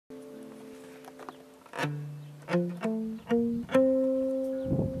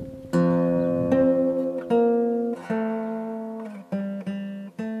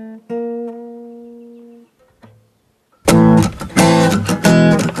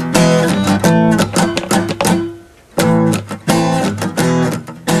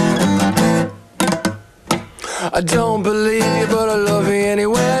I don't believe you, but I love you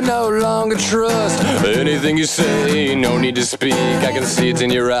anyway. I no longer trust anything you say. No need to speak, I can see it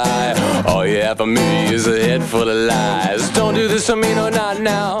in your eye. All you have for me is a head full of lies. Don't do this to me, no, not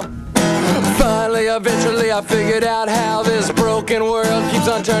now. Finally, eventually, I figured out how this broken world keeps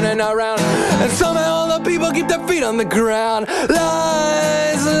on turning around, and somehow all the people keep their feet on the ground.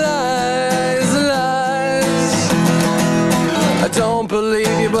 Lies, lies, lies. I don't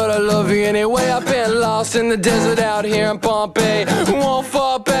believe you, but I love you anyway. I've been lost in the desert out here in Pompeii. We won't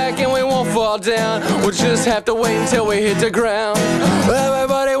fall back and we won't fall down. We'll just have to wait until we hit the ground.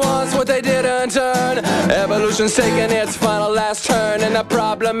 Everybody wants what they didn't earn. Evolution's taking its final last turn, and the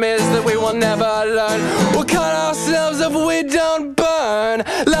problem is that we will never learn. We'll cut ourselves if we don't burn.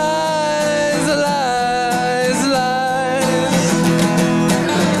 Lies, lies, lies.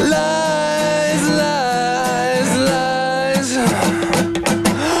 Lies, lies, lies.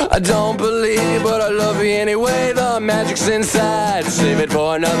 I don't believe you, but I love you anyway. The magic's inside, save it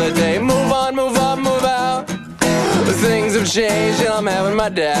for another day. Move on, move up, move out. Things have changed and I'm having my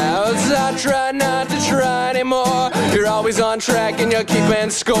doubts. I try not to try anymore. You're always on track and you're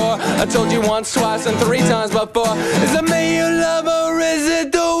keeping score. I told you once, twice, and 3 times before. Is it me you love or is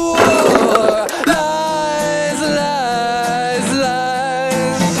it the war? Lies, lies,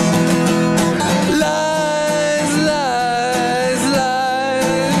 lies. Lies, lies,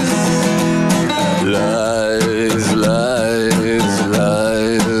 lies. Lies, lies,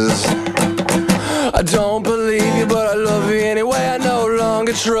 lies. I don't believe you, but I love you anyway. I no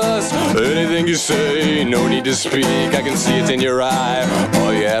longer trust anything you say. No need to speak, I can see it in your eye.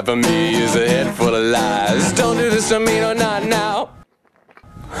 All you have for me is a head full of lies. Don't do this to me, no, not now.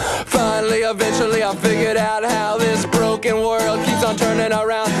 Finally, eventually, I figured out how this broken world keeps on turning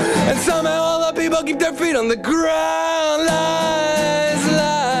around, and somehow all the people keep their feet on the ground. Lies,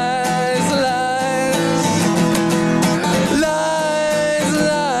 lies, lies. Lies,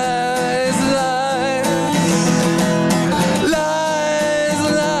 lies, lies. Lies,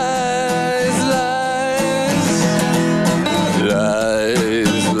 lies, lies.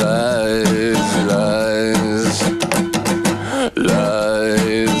 Lies, lies, lies.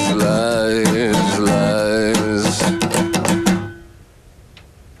 Lies, lies, lies.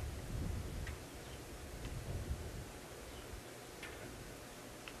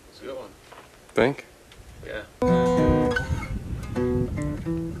 It's a good one. Think? Yeah.